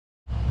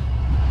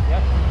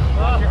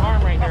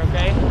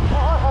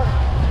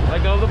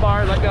Let go of the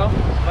bar. Let go.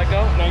 Let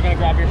go. Now you're gonna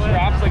grab your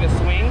straps like a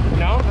swing.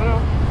 No, no,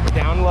 no.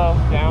 Down low.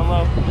 Down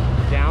low.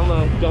 Down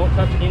low. Don't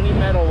touch any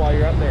metal while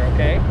you're up there.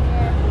 Okay.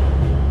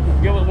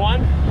 Good with one.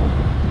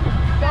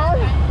 All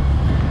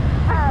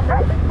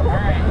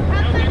right.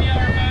 No video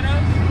or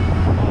photos.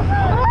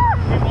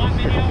 You want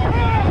video or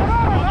photos?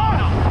 No,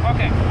 no.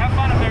 Okay. Have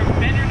fun up there.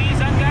 Bend your knees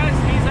up, guys.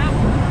 Knees up.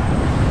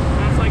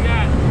 Just like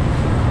that.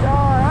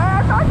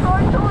 I'm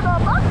going to the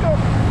bucket.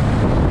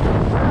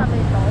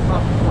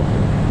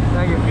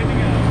 Thank you. Good to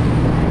go.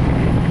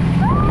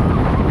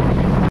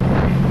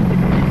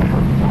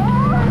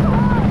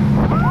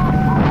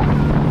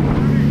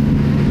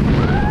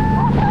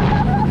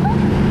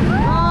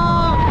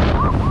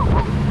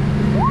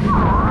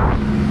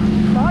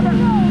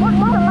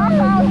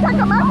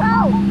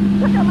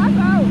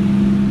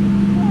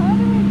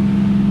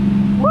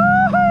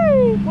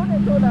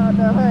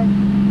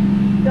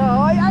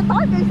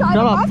 Shut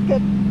up.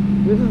 Basket.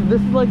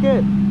 This is like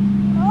it.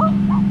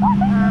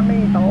 Mì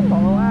tổ phụ.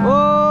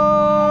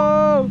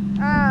 Whoa!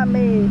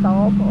 Mì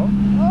tổ phụ.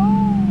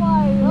 Oh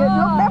my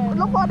god.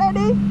 Lúc vào đây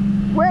đi.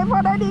 Quay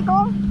vào đây đi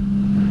con.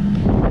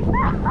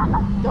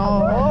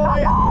 Trời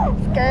ơi.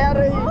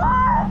 Scary.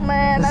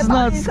 Man, It's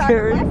not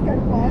scary.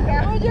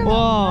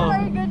 Whoa.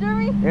 Good,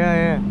 Jeremy? Yeah,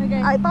 yeah.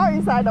 Okay. I thought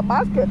inside the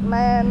basket,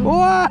 man.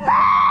 What?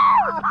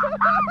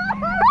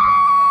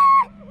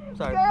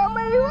 Sorry. Scare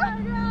me quá.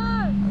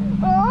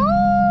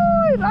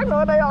 Ôi, lát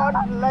nữa đây on,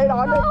 lay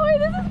on đi. Oh, wait,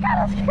 this is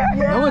kind of scary.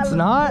 Yeah, No, it's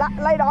not.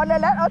 Lay on đây,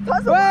 let us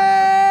touch.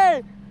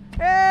 Wait!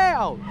 Hey!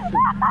 Oh,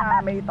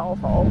 shoot. Mì tổ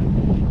phụ.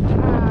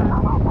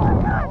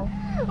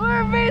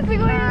 We're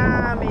basically...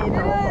 Mì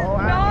tổ phụ.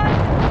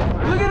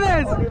 Look at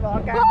this!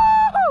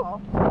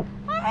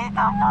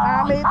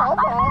 Mì tổ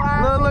phụ.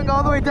 Look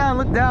all the way down.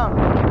 Look down.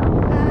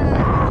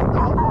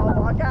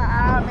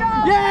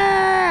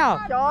 Yeah!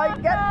 Trời,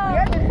 get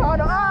in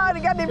photo.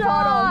 Get in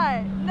photo.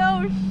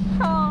 No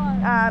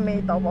shot. Mì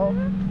tổ phụ. Mì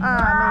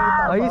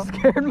tổ Are you phụ.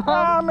 scared,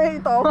 Mom? Mì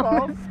tổ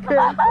phụ. Mì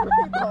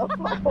tổ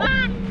phụ.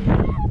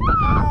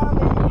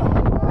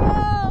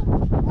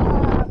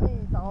 Mì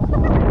tổ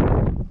phụ.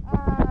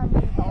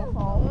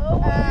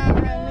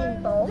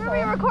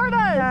 Jeremy, record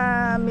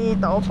us. Mì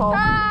tổ phụ.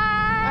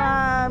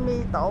 Mì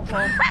tổ phụ.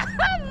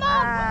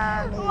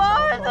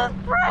 Mom, it's a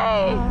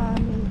prank.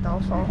 Mì tổ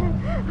phụ. Oh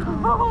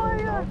my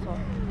god.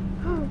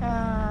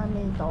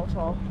 Mì tổ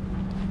phụ.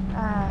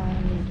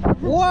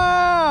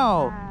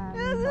 Wow!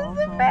 This is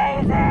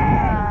amazing.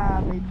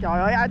 Trời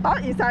ơi, I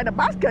thought inside the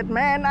basket,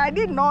 man. I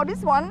didn't know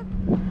this one.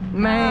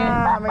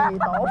 Man. Mì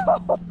tổ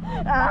phụ.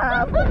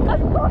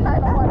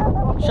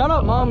 Shut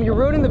up, Mom. You're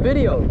ruining the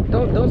video.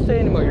 Don't say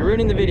anymore. You're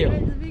ruining the video.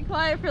 Just be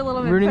quiet for a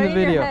little bit. Ruining Pray the in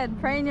your video. head.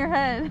 Pray in your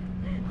head.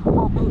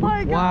 Oh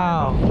my god.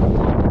 Wow.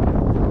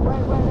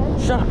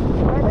 Shut up.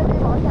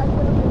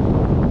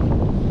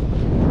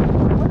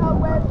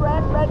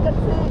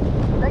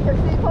 They can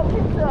see from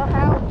picture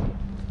how.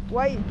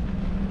 Wait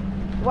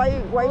from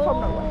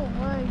the Oh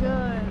my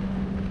god.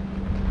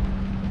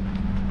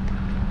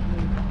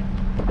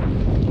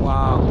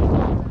 Wow.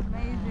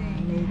 Amazing.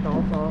 Mì tổ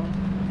phụ.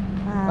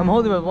 I'm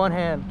holding it with one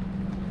hand.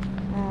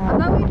 I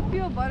thought we'd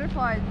feel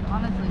butterflies,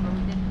 honestly, but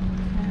we didn't.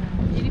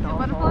 Did you feel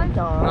butterflies?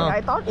 Trời No. ơi,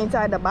 I thought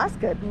inside the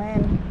basket,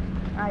 man.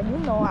 I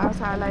didn't know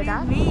outside like that.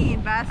 What do you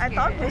mean, basket? I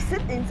thought we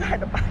sit inside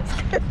the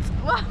basket.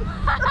 What?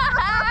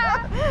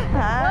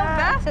 What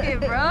basket,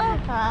 bro?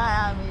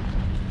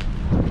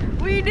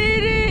 We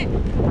did it!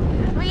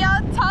 We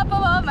on top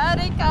of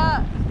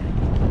America!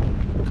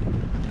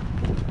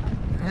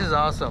 This is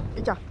awesome.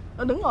 Ê chà,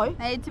 nó đứng rồi.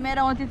 Hey,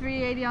 Tomato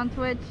 12380 on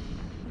Twitch.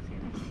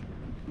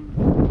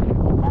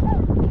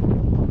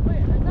 Wait,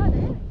 is that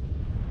it?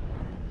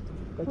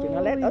 Coi chừng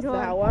nó let Holy us God.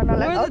 down á. Nó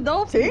let Where are us. the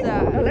dolphins See?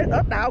 at? Nó let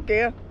us down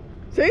kìa.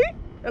 See?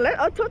 Nó let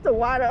us touch the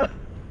water.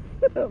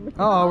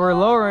 Oh, we're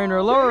lowering.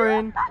 We're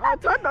lowering.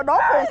 Touch the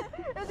dolphin.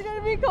 It's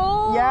gonna be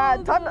cold! Yeah,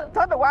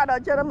 touch the water,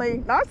 Jeremy.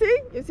 Đó, see?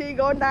 You see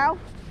going down?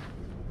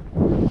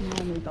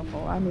 Mì tổ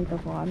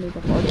phụ.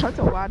 Touch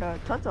the water.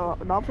 Touch the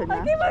dolphin.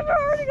 I think my car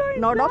already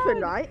going No down.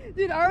 dolphin, right?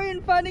 Dude, are we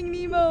in Finding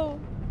Nemo?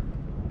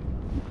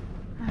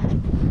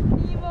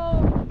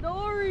 Nemo,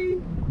 Dory.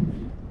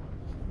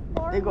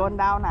 They're going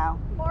down now.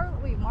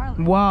 Wait,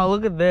 Marlin. Wow,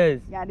 look at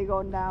this. Yeah, they're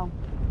going down.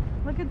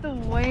 Look at the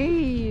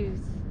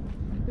waves.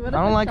 Dude, what if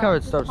I don't the like how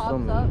it shark starts just pops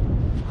swimming.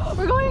 up?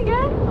 We're going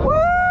again? Woo!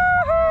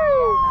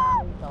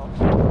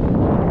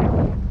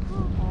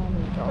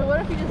 So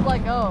what if we just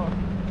let go?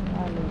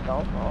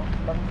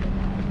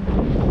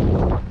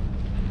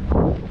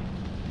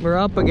 We're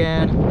up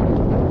again.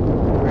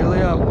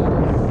 Really up.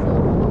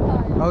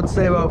 I would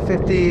say about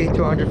 50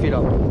 to 100 feet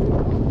up.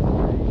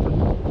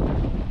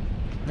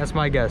 That's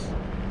my guess.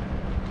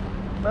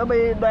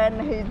 Maybe when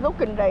he's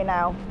looking right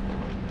now.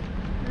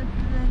 This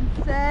is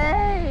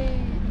insane.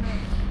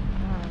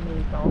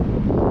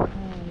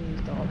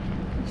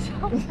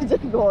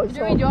 Just ngồi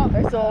Jeremy, xô. do you want-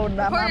 Cái xô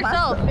là Record má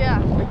yourself, sợ.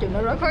 yeah. Cái chừng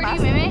nó rớt cái Recording má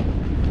you, Mimi?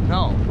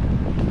 No.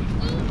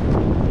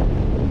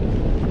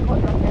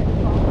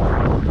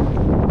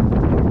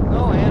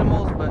 No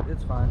animals, but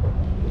it's fine.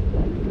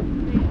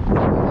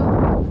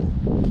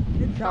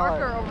 It's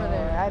darker over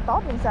there. I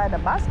thought inside the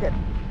basket.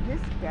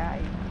 This guy.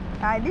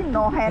 I didn't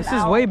know hand This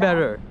is out. way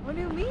better. What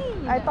do you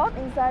mean? I thought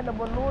inside the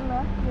balloon,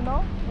 you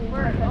know.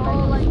 Where, like a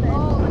like a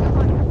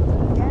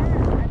podcast.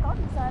 Yeah, I thought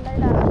inside like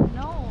that.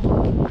 No.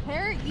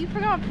 You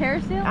forgot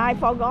parasailing? I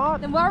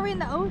forgot. Then why are we in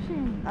the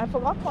ocean? I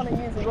forgot 20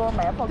 years ago,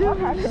 man. I forgot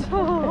how to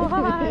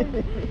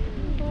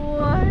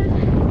What?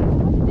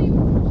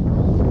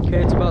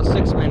 Okay, it's about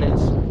 6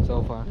 minutes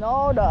so far.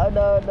 No,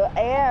 the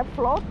air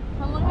float.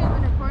 How long have you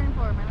been recording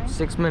for, man?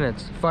 6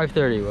 minutes.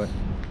 5:30. What?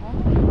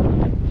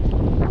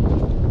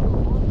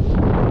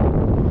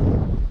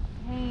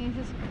 Hey,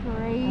 this is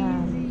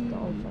crazy.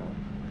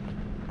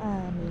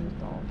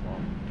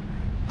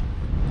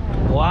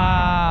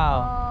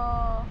 Wow.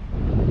 Oh.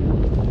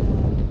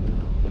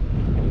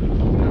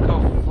 Look how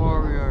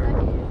far we are.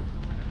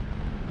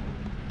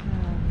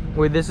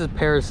 Wait, this is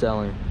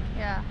parasailing.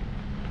 Yeah.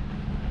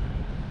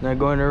 Not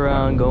going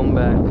around, going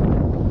back.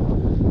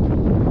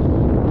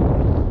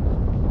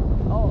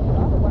 Oh,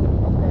 another one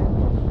up there.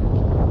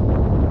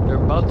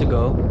 They're about to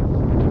go.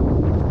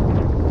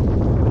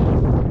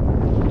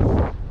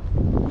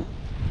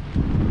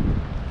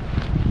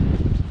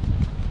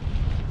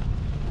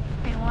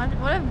 Hey,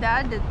 what if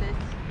Dad did this?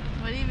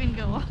 Would he even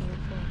go off? Just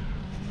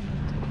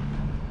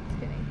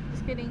kidding.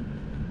 Just kidding.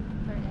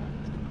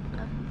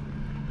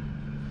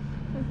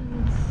 This is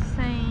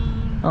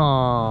insane.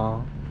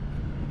 Aww.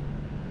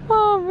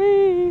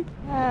 Mommy.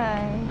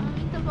 Hi.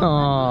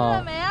 Aw.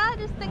 Buddha, man.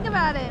 Just think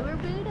about it. We're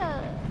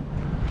Buddha.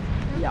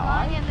 We're Yeah.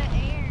 flying in the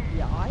air.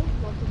 Giỏi,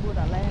 go to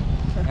Buddha land.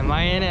 Am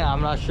I in it?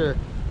 I'm not sure.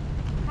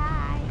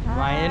 Hi. Am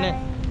I in it?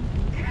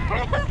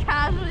 Just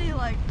casually,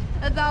 like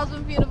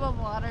 1,000 feet above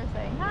water,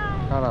 saying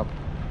hi. Shut up.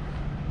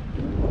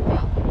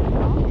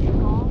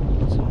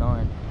 It's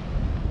annoying.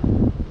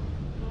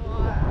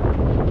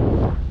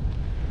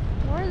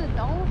 Where are the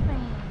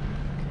dolphins?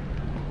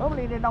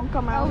 Probably they don't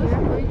come That out was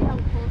here. crazy how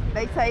close we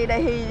They were. say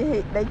that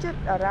they just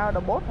around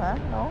the boat, huh?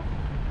 No?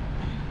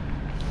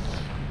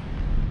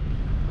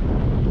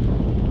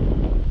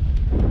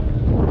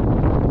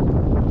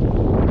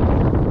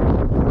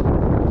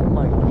 Oh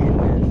my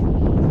goodness.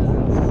 This is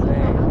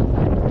insane.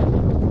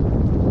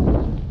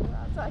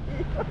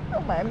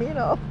 Mẹ biết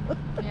đâu.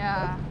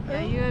 Yeah,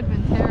 you had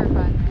been terrified,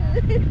 man.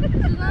 This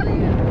is not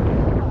even.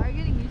 Are you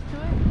getting used to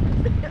it?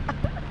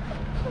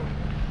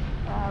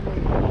 À, đi.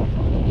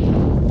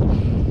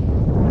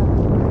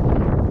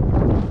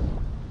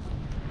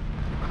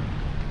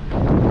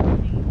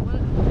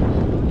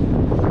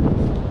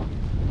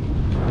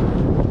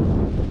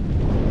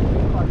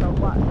 Còn đâu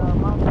quạ giờ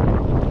mong.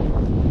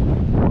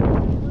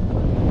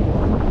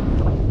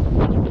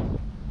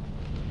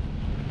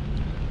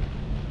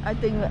 I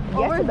think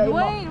Oh, where's yesterday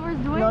Dwayne? Where's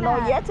Dwayne? no,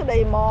 at?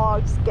 yesterday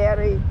more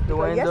scary. because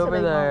Dwayne's over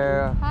yesterday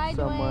there Hi,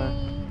 somewhere.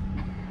 Dwayne.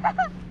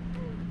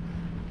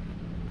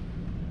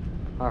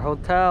 Our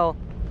hotel.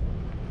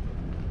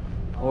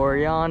 Or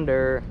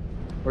yonder.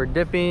 We're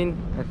dipping,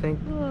 I think.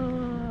 Look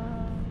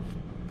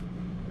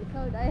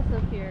how nice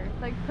up here.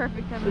 It's like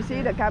perfect You temperature.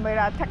 see the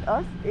camera take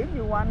us. If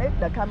you want it,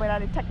 the camera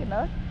is taking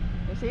us.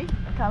 You see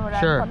the camera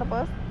Sure. in front of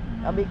us.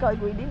 Because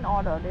we didn't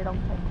order, they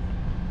don't take.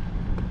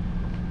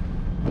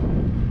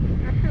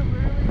 I could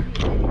literally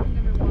be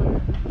anything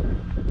underwater.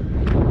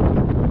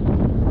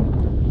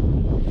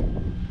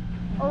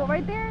 Oh,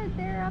 right there,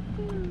 they're up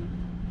too.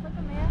 Look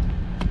at man.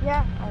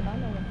 Yeah, I don't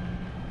know.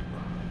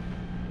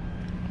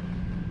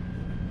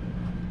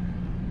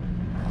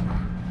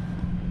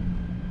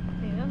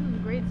 Hey, that was a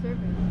great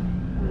service.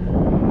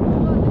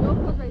 Oh, the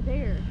GoPro's right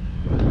there.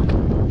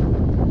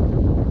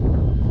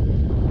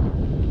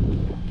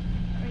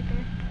 Right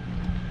there.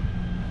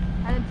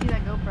 I didn't see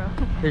that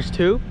GoPro. There's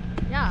two?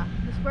 Yeah,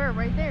 the square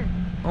right there.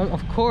 Oh,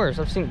 of course.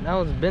 I've seen that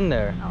one's been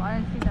there. Oh, I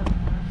didn't see that before.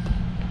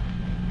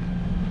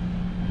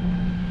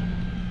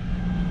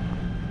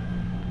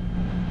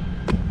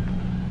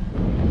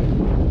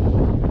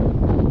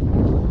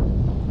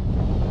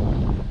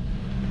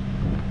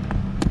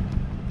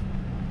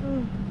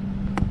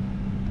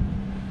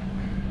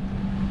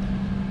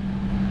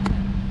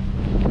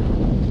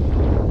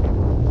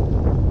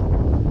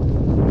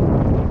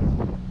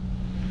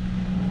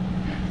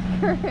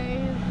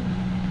 Crazy.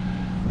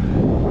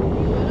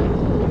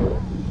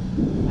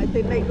 I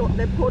think they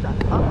put us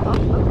up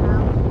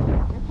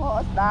down. They put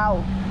us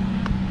down.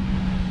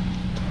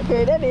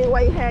 Okay, Daddy,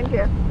 wave hand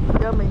kìa.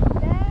 Cho mình.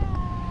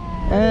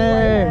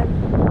 Hey.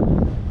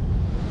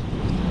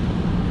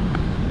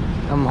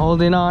 I'm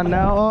holding on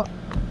now.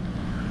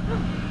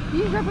 Did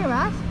you drop your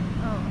mask?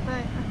 Oh,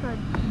 I thought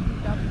you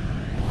dropped it.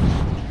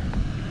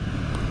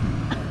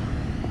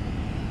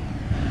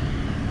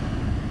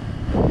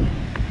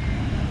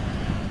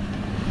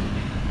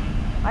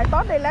 I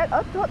thought they let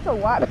us touch the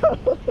water.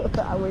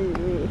 we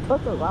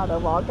touch the water,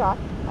 okay.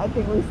 I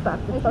think we start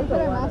to Did you touch put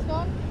the our water. mask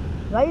on?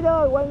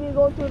 Later, when we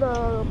go to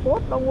the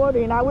boat, don't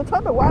worry. Now we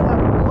touch the water.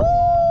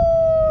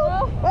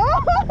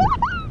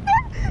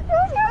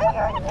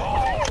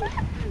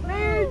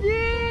 Mary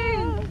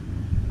Jean!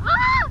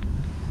 Ah!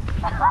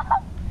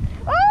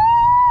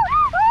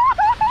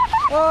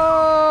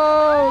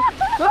 Oh!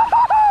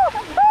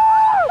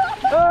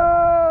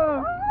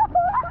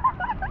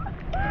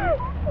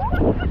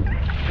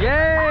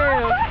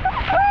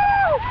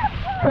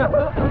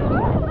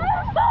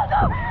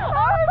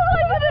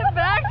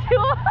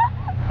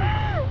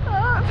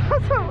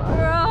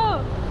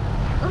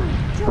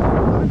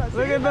 water.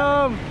 Look See, at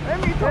them. Let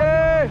me touch,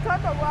 Hey.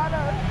 touch the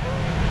water.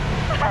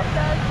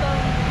 That's so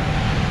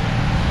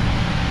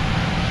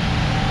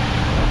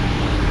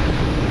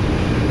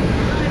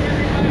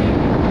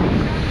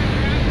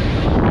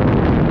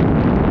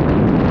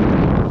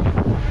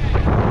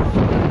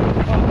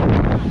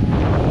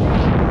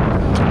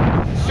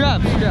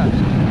Straps, straps.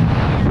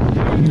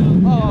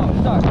 Oh,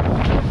 sorry.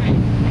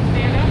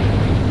 Stand up,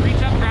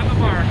 reach up, grab the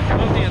bar.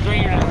 Both hands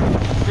right here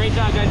now. Great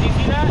job, guys. You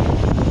see that?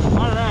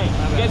 All right.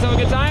 You guys have a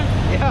good time?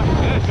 Yeah.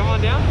 Good. Come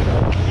on down.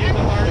 Use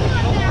the bar in the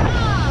middle.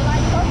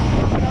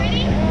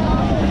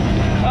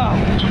 Oh.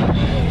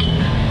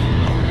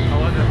 How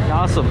was it?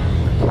 Awesome.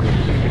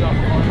 Get off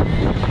the bar.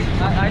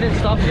 I didn't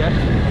stop yet.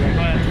 Okay, go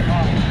ahead.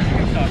 Oh, you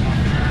can stop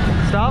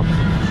now.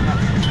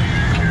 Stop?